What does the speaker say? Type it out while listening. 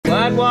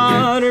Flat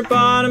water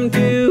bottom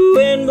to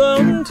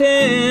windblown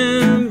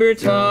timber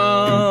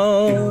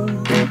tall.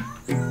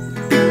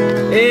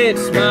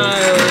 It's my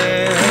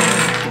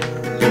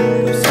land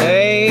of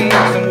snakes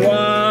and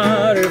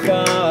waterfalls.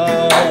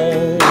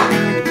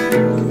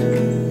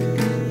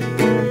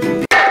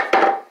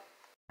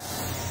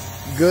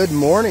 Good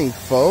morning,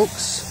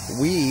 folks.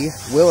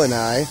 Will and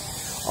I,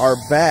 are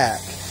back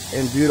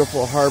in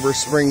beautiful Harbor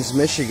Springs,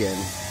 Michigan.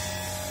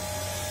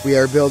 We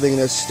are building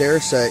this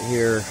stair set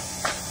here.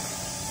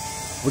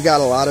 We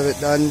got a lot of it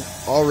done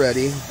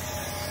already.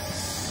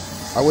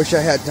 I wish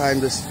I had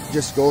time to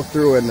just go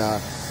through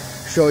and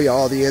show you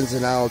all the ins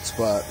and outs,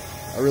 but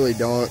I really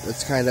don't.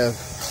 It's kind of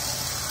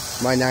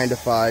my 9 to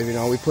 5, you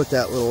know. We put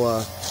that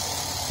little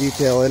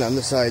detail in on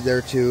the side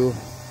there too.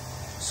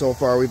 So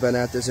far we've been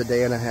at this a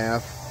day and a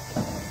half.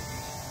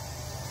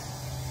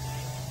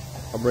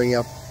 I'll bring you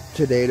up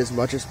to date as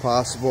much as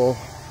possible.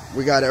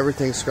 We got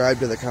everything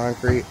scribed to the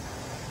concrete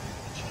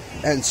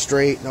and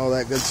straight and all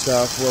that good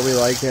stuff where we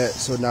like it.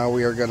 So now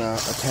we are gonna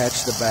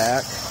attach the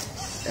back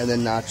and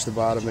then notch the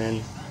bottom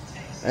in,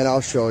 and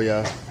I'll show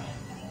you.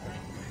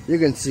 You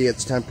can see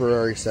it's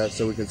temporary set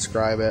so we can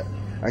scribe it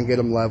and get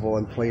them level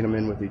and plane them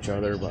in with each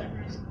other, but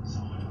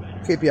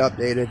keep you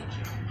updated.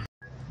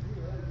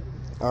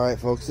 Alright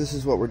folks, this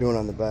is what we're doing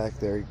on the back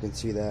there. You can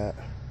see that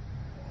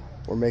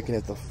we're making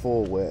it the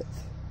full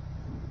width,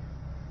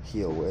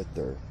 heel width,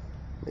 or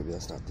maybe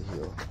that's not the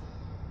heel.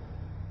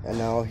 And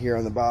now here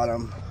on the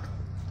bottom,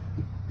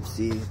 you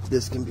see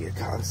this can be a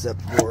concept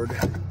board.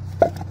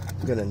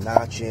 I'm gonna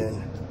notch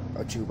in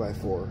a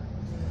 2x4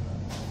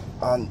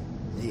 on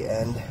the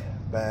end,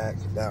 back,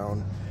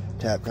 down,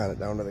 tap kind of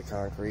down to the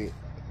concrete,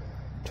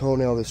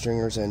 toenail the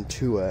stringers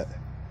into it,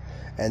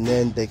 and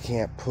then they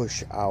can't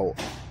push out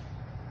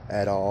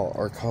at all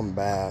or come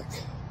back.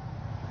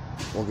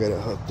 We'll get it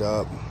hooked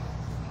up.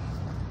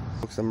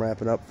 Folks, I'm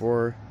wrapping up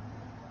for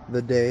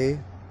the day.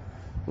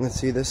 Let's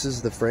see, this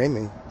is the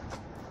framing.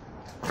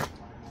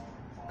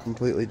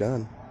 Completely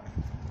done.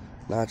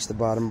 Notch the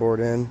bottom board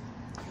in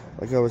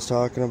like I was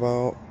talking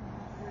about.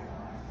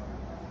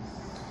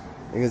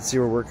 You can see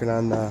we're working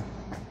on the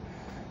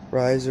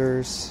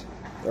risers,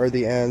 or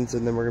the ends,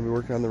 and then we're going to be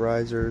working on the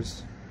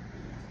risers,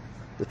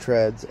 the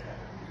treads.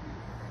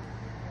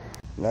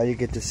 Now you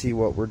get to see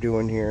what we're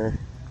doing here.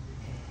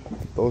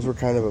 Those were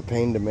kind of a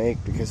pain to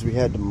make because we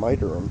had to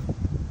miter them.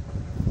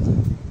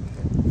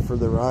 For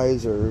the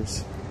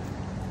risers,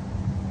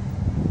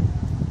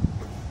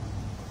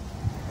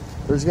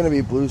 there's going to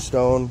be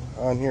bluestone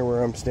on here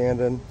where I'm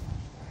standing.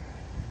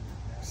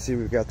 See,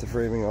 we've got the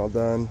framing all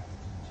done.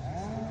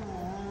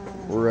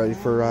 We're ready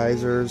for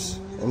risers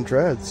and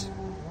treads.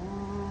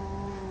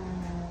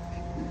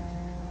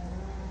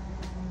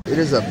 It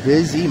is a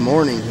busy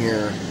morning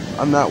here.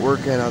 I'm not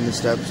working on the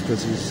steps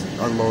because he's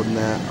unloading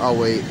that. I'll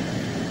wait.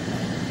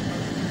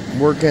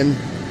 Working.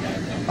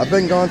 I've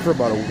been gone for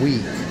about a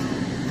week,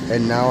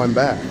 and now I'm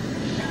back.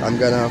 I'm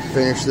gonna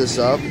finish this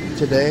up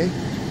today.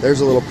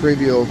 There's a little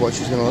preview of what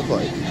she's gonna look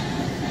like.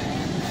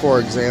 For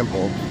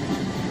example,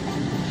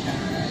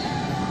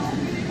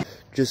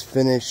 just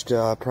finished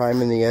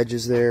priming the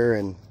edges there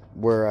and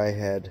where I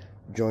had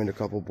joined a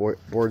couple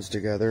boards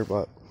together,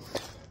 but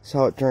that's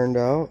how it turned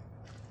out.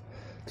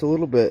 It's a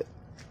little bit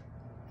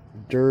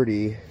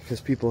dirty because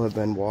people have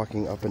been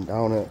walking up and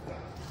down it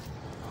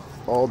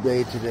all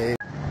day today.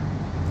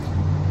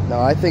 No,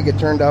 I think it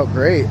turned out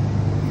great.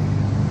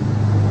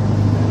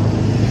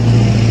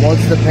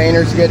 Once the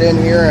painters get in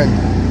here and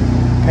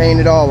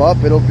paint it all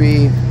up, it'll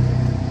be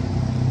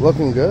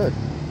looking good.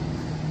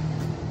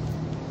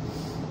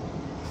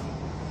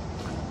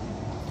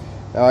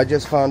 Now I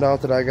just found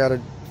out that I gotta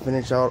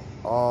finish out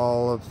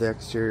all of the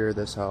exterior of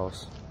this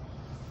house.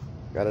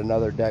 Got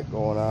another deck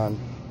going on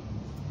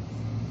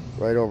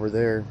right over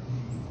there.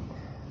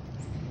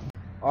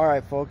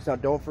 Alright folks, now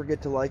don't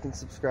forget to like and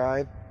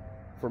subscribe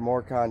for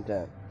more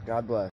content. God bless.